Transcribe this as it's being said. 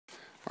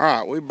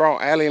Alright, we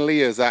brought Allie and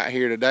Leah's out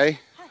here today.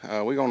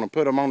 We're gonna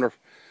put them on their,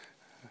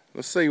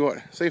 let's see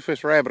if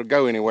this rabbit will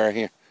go anywhere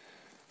here.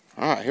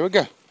 Alright, here we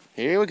go.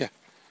 Here we go.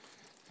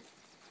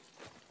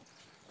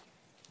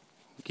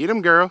 Get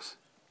him, girls.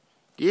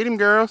 Get him,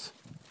 girls.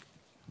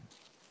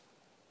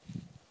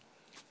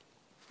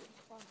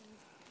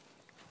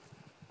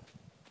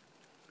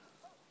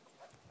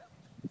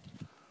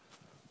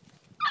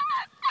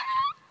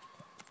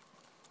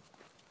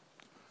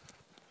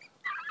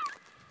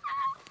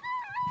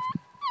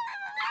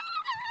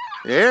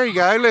 There you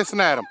go. Listen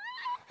at them.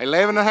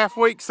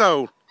 11.5 weeks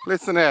old.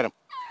 Listen at them.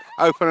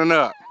 Opening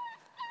up.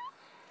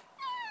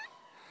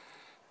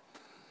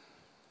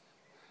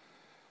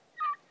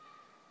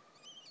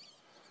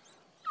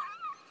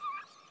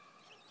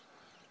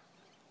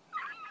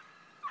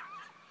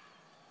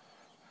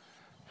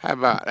 How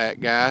about that,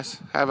 guys?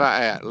 How about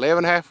that?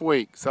 11.5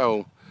 weeks.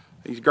 So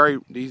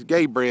these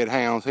gay bred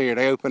hounds here,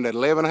 they opened at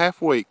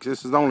 11.5 weeks.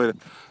 This is only the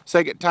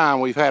second time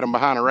we've had them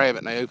behind a rabbit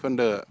and they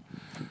opened up.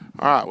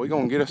 All right, we're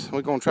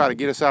gonna try to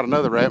get us out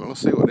another rabbit. We'll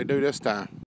see what they do this time.